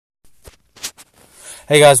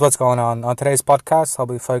Hey guys, what's going on? On today's podcast, I'll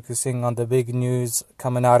be focusing on the big news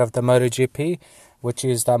coming out of the MotoGP, which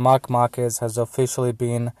is that Marc Márquez has officially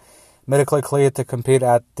been medically cleared to compete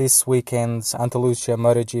at this weekend's Andalusia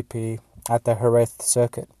MotoGP at the Jerez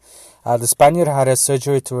circuit. The Spaniard had a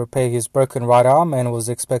surgery to repair his broken right arm and was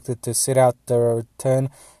expected to sit out the return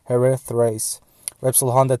Jerez race.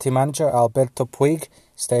 Repsol Honda team manager Alberto Puig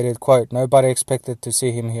stated, quote, "Nobody expected to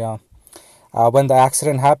see him here. When the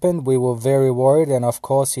accident happened, we were very worried, and of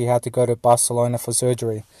course he had to go to Barcelona for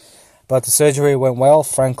surgery. But the surgery went well,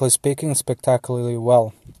 frankly speaking, spectacularly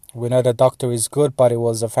well. We know the doctor is good, but it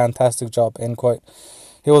was a fantastic job," end quote.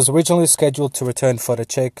 He was originally scheduled to return for the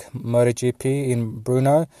Czech MotoGP in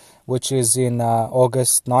Brno, which is in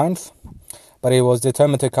August 9th, but he was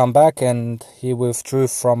determined to come back, and he withdrew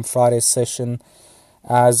from Friday's session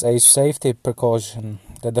as a safety precaution.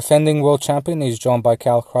 The defending world champion is joined by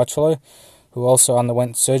Cal Crutchlow, who also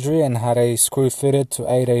underwent surgery and had a screw fitted to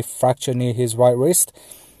aid a fracture near his right wrist,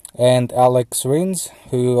 and Álex Rins,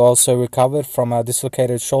 who also recovered from a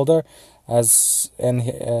dislocated shoulder, they've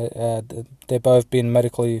both been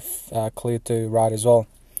medically cleared to ride as well.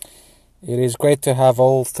 It is great to have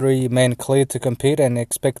all three men cleared to compete and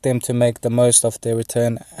expect them to make the most of their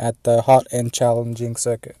return at the hot and challenging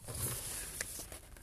circuit.